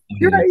You're right.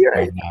 You're disappointed right. You're right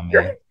right. now,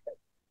 You're man.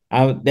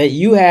 right. That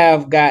you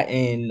have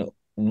gotten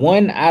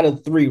 1 out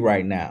of 3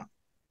 right now.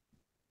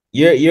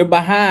 You're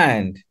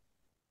behind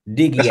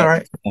Diggy That's all at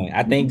right. this point.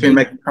 I You think can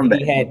make a comeback.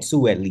 Diggy had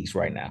 2 at least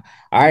right now.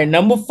 All right,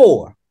 number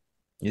 4.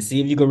 You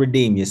see if you can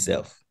redeem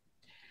yourself.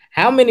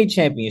 How many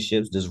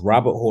championships does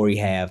Robert Horry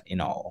have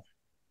in all?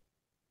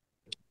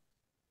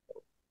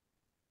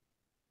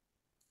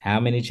 How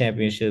many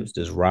championships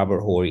does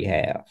Robert Horry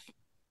have?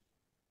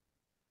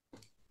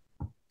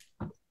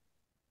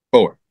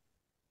 4.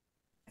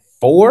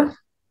 4?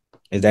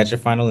 Is that your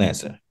final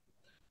answer?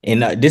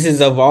 And this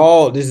is of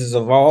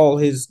all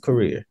his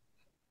career.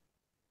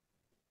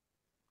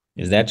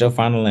 Is that your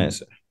final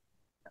answer?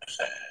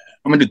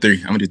 I'm gonna do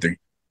 3. I'm gonna do 3.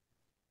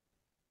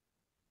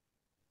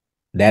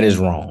 That is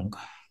wrong.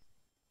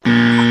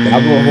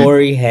 Robert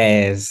Horry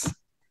has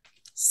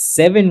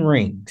 7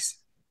 rings.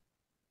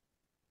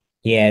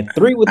 He had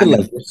 3 with the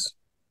Lakers,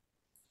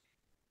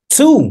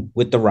 2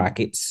 with the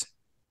Rockets,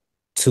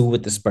 2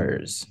 with the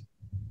Spurs.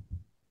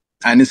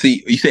 I didn't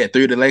see you said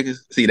 3 of the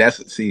Lakers.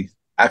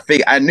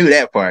 I knew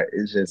that part.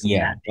 It's just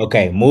Yeah.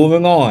 Okay,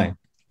 moving on.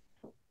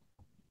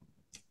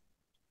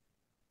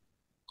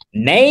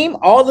 Name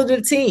all of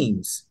the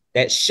teams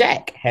that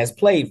Shaq has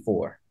played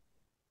for.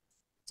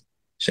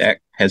 Shaq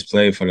has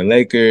played for the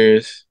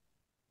Lakers.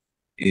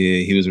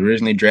 Yeah, he was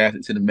originally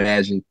drafted to the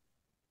Magic.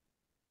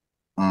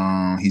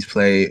 He's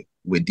played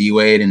with D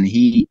Wade in the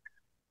Heat.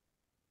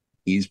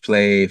 He's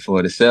played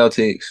for the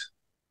Celtics.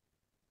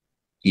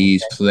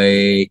 He's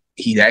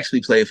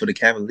actually played for the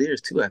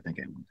Cavaliers too, I think,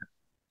 at one time.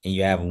 And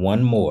you have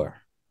one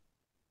more.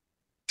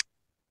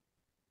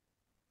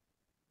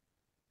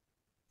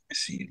 Let's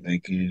see,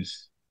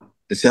 Lakers.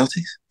 The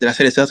Celtics? Did I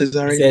say the Celtics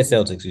already? You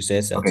said Celtics. You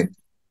said Celtics. Okay.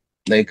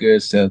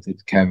 Lakers,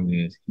 Celtics,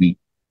 Cavaliers, Heat,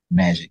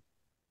 Magic.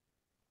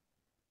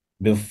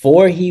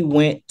 Before he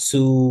went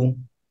to,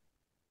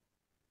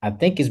 I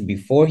think it's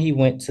before he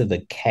went to the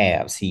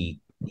Cavs, he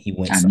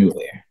went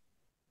somewhere.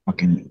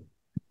 Okay.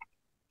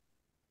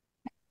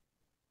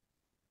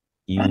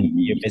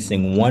 You're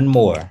missing one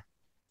more.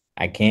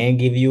 I can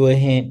give you a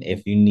hint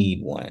if you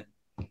need one.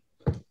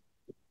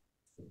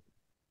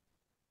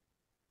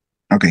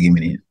 Okay, give me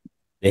the hint.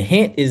 The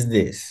hint is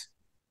this.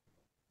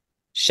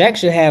 Shaq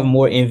should have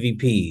more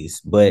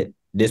MVPs, but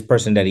this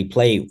person that he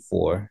played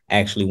for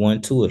actually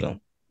won 2 of them.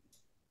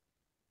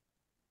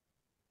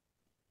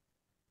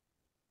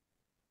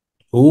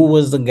 Who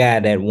was the guy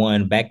that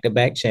won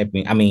back-to-back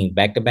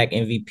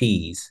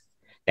MVPs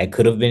that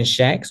could have been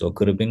Shaq's or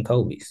could have been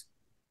Kobe's?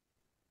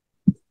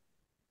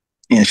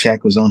 And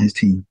Shaq was on his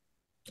team.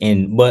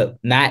 But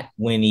not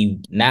when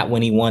he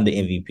won the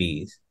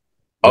MVPs.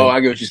 Oh, I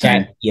get what you're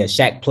saying. Yeah,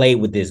 Shaq played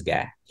with this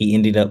guy. He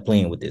ended up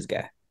playing with this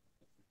guy.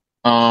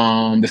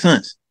 The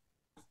Suns.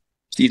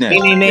 Steve Nash.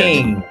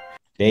 Yeah.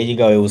 There you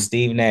go. It was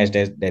Steve Nash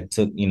that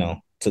took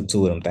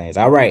 2 of them things.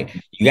 All right.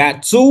 You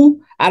got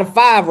 2 out of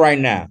 5 right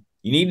now.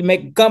 You need to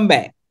make a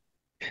comeback.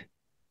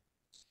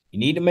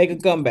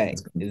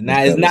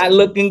 It's not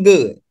looking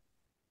good.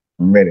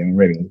 I'm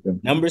ready. Let's go.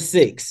 Number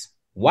 6.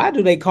 Why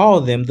do they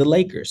call them the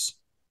Lakers?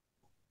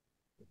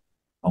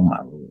 Oh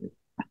my lord!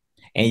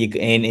 And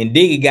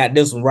Diggy got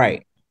this one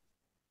right.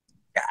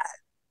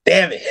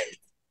 Damn it!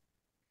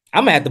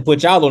 I'm gonna have to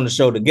put y'all on the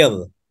show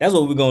together. That's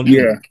what we're gonna do.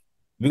 Yeah,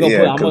 We're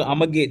gonna put. yeah. I'm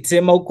gonna get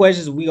 10 more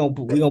questions. We gonna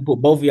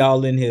put both of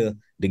y'all in here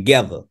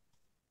together.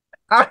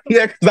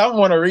 Yeah, because I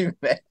want to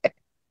rematch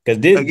Cause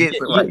this against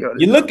somebody on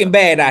the you're show. looking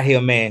bad out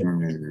here,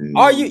 man.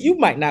 Are you? Mm, You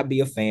might not be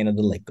a fan of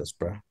the Lakers,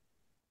 bro.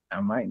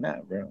 I might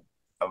not, bro.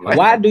 I might.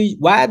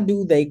 Why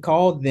do they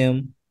call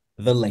them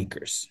the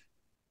Lakers?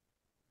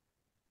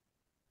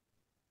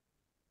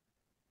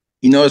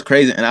 You know, it's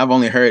crazy, and I've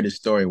only heard this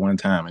story one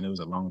time, and it was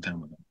a long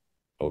time ago.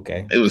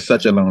 Okay. It was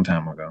such a long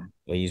time ago.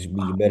 Well,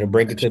 you better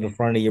break it to the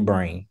front of your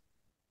brain.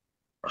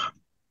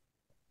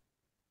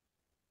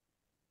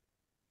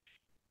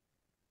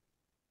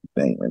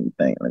 Let me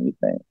think. Let me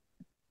think.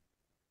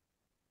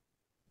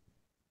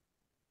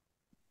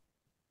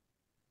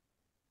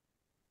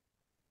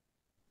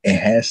 It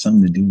has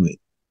something to do with,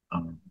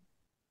 um,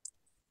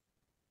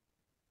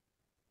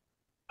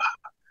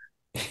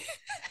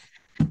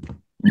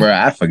 bro.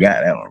 I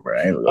forgot that one, bro.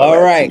 I ain't gonna All lie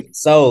to right. you.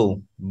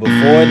 So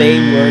before they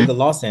were the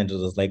Los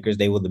Angeles Lakers,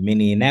 they were the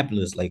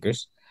Minneapolis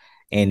Lakers,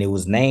 and it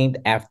was named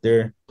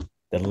after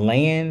the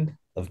land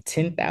of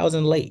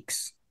 10,000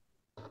 lakes.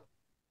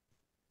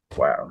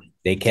 Wow.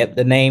 They kept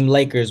the name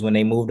Lakers when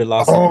they moved to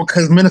Los Oh, Angeles.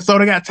 because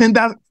Minnesota got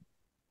 10,000.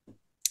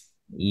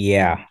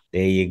 Yeah,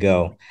 there you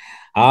go.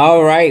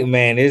 All right,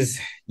 man.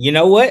 You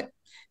know what?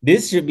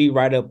 This should be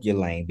right up your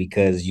lane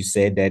because you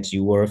said that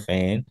you were a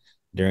fan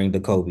during the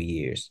Kobe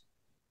years.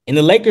 In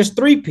the Lakers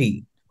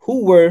three-peat,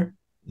 who were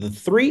the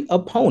three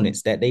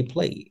opponents that they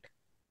played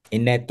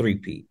in that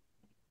three-peat?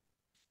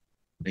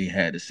 They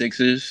had the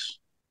Sixers.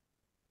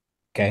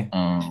 Okay.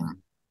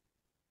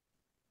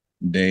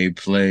 They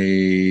played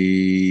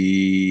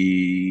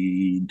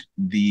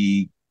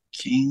the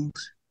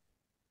Kings.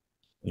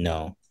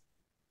 No,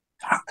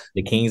 Fuck.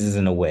 the Kings is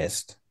in the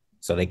West,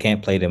 so they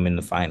can't play them in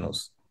the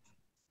finals.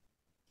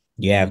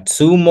 You have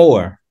two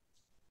more.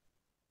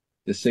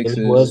 The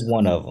Philly was Sixers.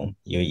 one of them.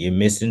 You're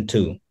missing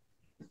two.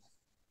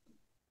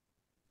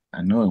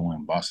 I know it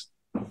went Boston.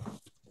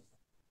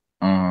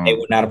 They were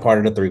Um, not a part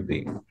of the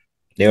three-peat.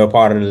 They were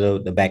part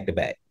of the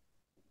back-to-back.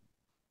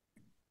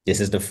 This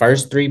is the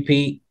first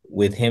three-peat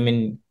with him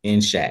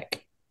and Shaq.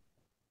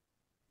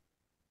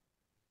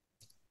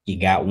 You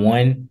got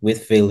one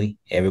with Philly.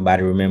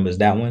 Everybody remembers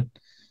that one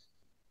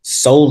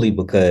solely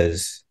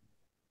because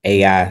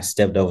AI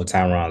stepped over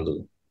Tyronn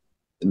Lue.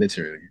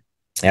 literally.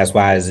 That's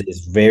why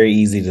it's very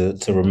easy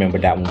to remember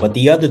that one. But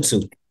the other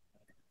two,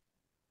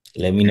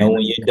 let me Okay, know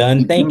when you're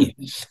done thinking.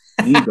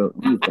 let me go.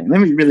 Let me think.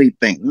 Let me really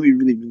think. Let me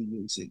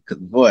really see. Because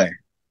boy,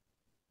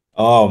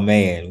 Oh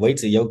man, wait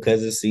till your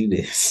cousins see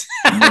this.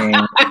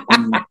 man,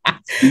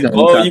 you gonna be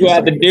Oh, you talking gonna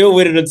have so to deal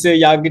with it until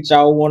y'all get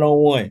y'all one on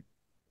one.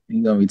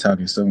 you gonna be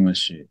talking so much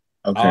shit.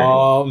 Okay,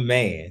 Oh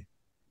man,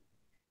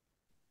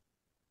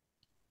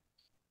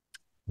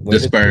 the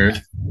wait. Spurs.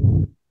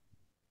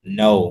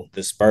 No,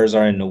 the Spurs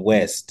are in the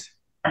West.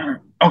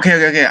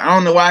 Okay. I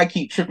don't know why I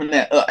keep tripping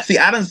that up. See,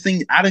 I don't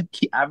think I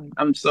don't.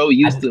 I'm so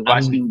used to I'm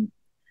watching.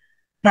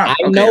 I Fuck.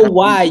 Okay. know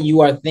why you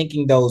are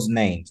thinking those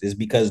names is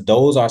because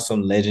those are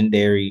some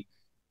legendary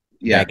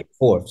Yeah. back and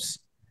forths.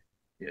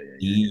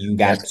 You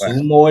That's got why.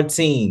 two more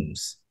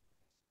teams.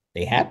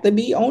 They have to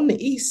be on the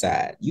east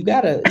side. You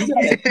gotta at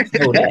least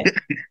know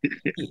that.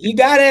 You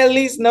gotta at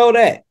least know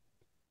that.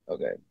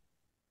 Okay.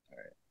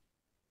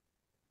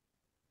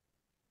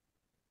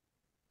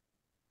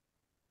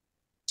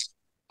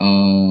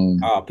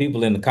 Oh,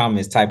 people in the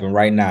comments typing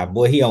right now.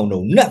 Boy, he don't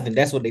know nothing.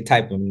 That's what they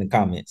typing in the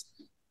comments.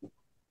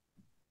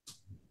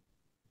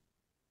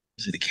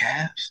 Is it the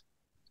Cavs?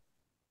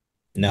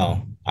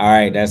 No. All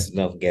right, that's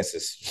enough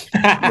guesses.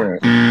 Bro,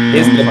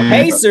 It's don't the fucking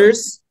stop.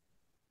 Pacers,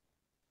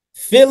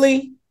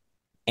 Philly,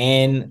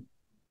 and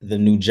the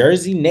New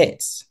Jersey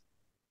Nets.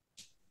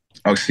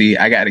 Oh, see,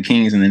 I got the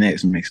Kings and the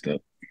Nets mixed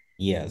up.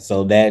 Yeah,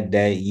 so that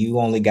you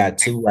only got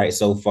two right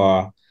so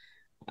far.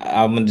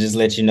 I'm gonna just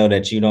let you know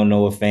that you don't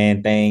know a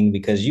fan thing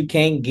because you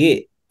can't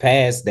get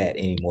past that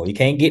anymore. You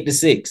can't get to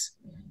six.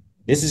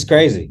 This is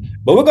crazy.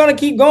 But we're gonna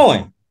keep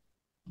going.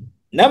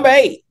 Number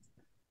 8.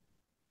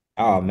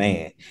 Oh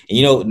man.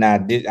 And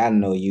now I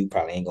know you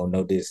probably ain't gonna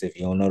know this if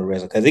you don't know the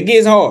rest because it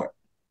gets hard.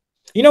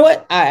 You know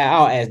what?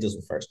 I'll ask this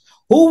one first.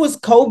 Who was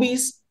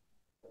Kobe's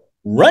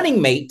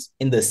running mate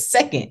in the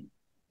second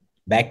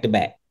back to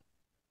back?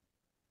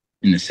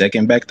 In the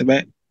second back to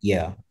back?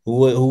 Yeah.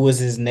 Who was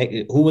his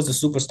next? Who was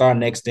the superstar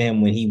next to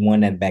him when he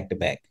won that back to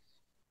back?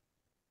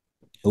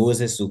 Who was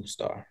his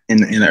superstar In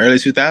the early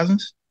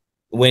 2000s?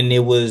 when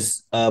it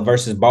was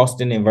versus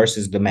Boston and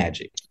versus the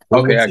Magic? Who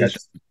Okay, was I got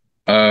his?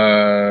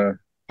 you.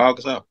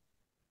 August off.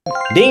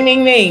 Ding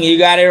ding ding! You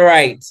got it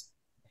right.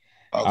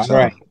 All August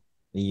right, off.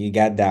 you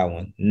got that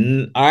one.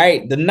 All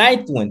right, the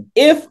ninth one.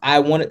 If I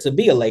wanted to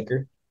be a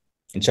Laker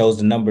and chose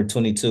the number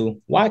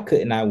 22, why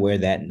couldn't I wear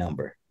that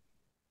number?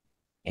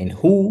 And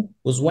who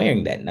was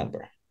wearing that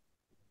number?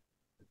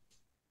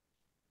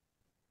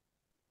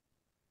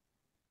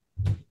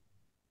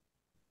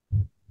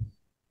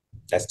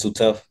 That's too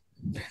tough.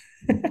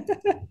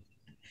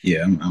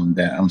 Yeah, I'm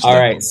All stuck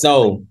right, on.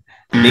 so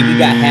Biggie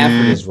got half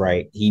of this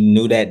right. He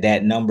knew that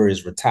that number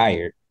is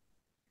retired,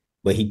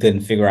 but he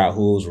couldn't figure out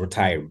who it was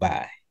retired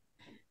by.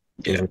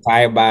 It was Yeah.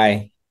 retired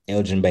by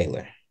Elgin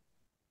Baylor.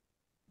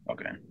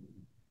 Okay.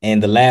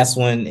 And the last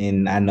one,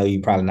 and I know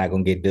you're probably not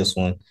gonna get this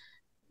one.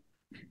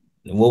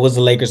 What was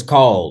the Lakers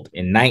called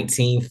in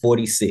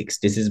 1946?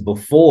 This is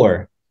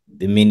before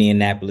the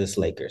Minneapolis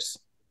Lakers.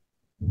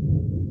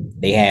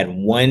 They had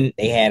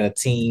a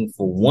team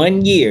for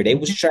 1 year. They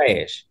was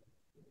trash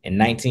in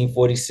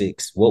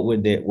 1946. What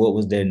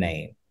was their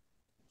name?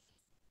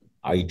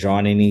 Are you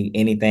drawing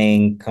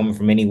anything coming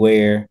from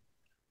anywhere?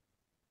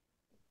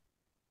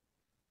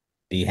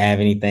 Do you have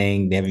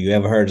anything? Have you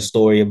ever heard a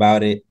story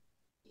about it?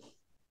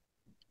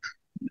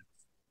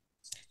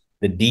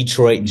 The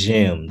Detroit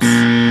Gems.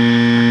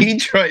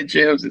 Detroit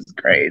Gems is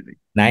crazy.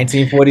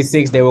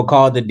 1946, they were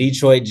called the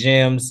Detroit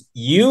Gems.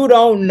 You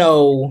don't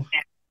know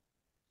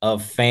a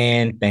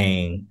fan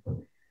thing.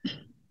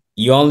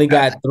 You only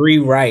got three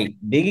right.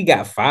 Diggy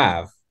got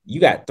five. You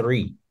got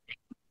three.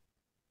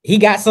 He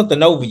got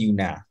something over you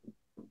now.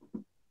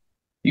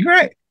 You're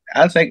right.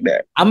 I'll take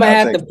that. I'm gonna I'll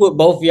have take to put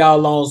both of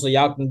y'all on so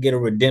y'all can get a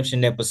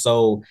redemption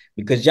episode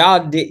because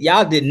y'all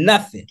did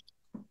nothing.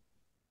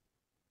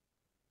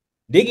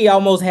 Diggy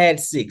almost had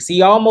six.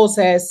 He almost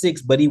had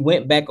six, but he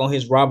went back on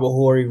his Robert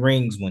Horry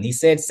rings one. He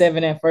said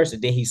seven at first,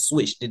 and then he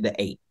switched it to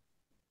eight.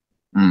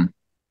 Mm.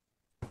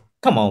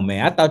 Come on,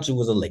 man. I thought you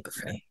was a Laker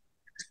fan.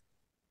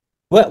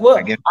 Well,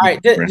 I guess. all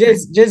right.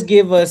 Just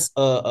give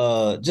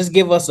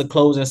us a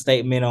closing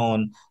statement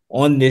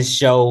on this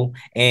show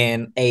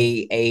and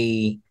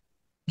a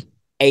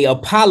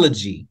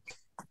apology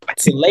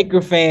to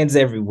Laker fans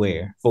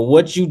everywhere for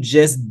what you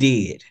just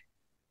did.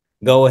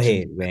 Go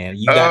ahead, man.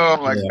 You got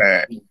Oh my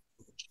God.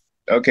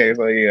 Okay,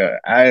 so yeah,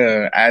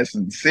 I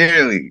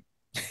sincerely,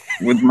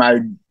 with my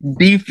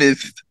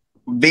deepest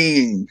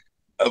being,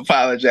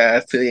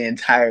 apologize to the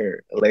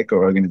entire Laker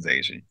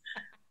organization.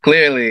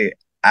 Clearly,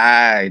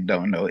 I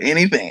don't know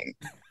anything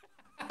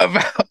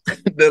about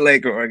the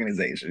Laker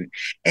organization,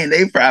 and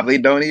they probably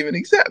don't even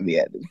accept me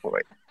at this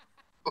point.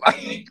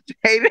 Like,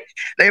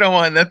 they don't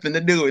want nothing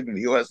to do with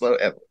me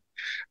whatsoever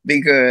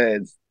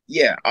because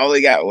yeah, I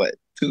only got what,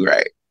 two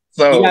right.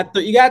 So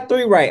you got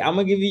three right. I'm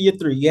gonna give you your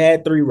three. You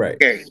had three right.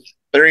 okay,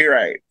 three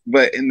right.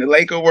 But in the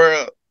Laker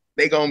world,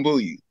 they gonna boo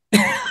you.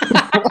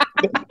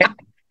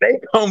 They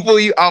gonna boo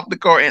you off the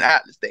court and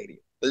out the stadium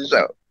for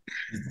sure.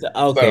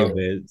 Okay, So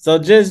man. So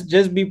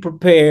just be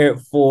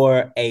prepared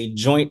for a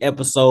joint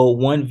episode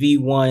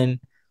 1v1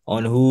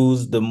 on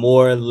who's the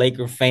more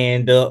Laker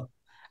fanned up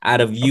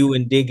out of you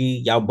and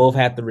Diggy. Y'all both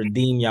have to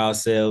redeem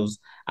yourselves.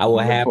 I will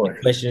I'm looking have the forward to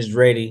that. questions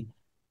ready.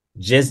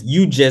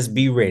 Just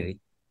be ready.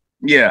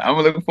 Yeah, I'm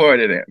looking forward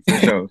to that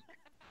for sure.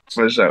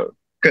 For sure.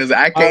 Cause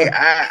I can't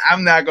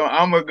I'm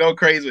gonna go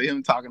crazy with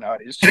him talking all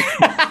this shit.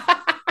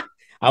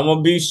 I'm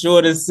gonna be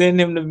sure to send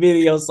him the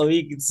video so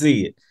he can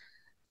see it.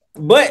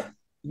 But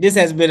this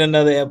has been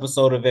another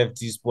episode of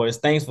FT Sports.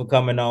 Thanks for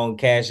coming on,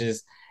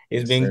 Cassius.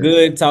 It's Yes, been sir.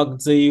 good talking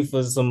to you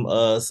for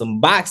some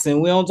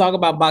boxing. We don't talk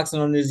about boxing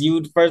on this.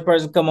 You the first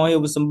person to come on here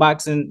with some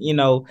boxing,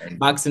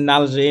 boxing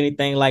knowledge or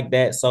anything like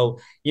that. So,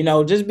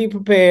 just be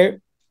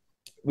prepared.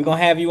 We're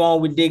gonna have you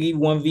on with Diggy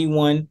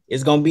 1v1.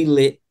 It's gonna be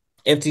lit.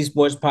 FT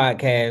Sports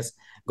Podcast.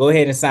 Go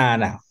ahead and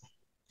sign out.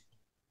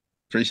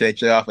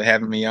 Appreciate y'all for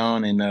having me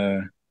on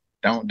and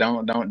don't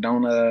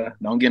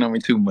get on me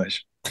too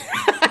much.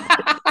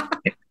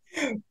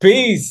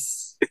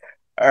 Peace.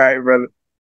 All right, brother.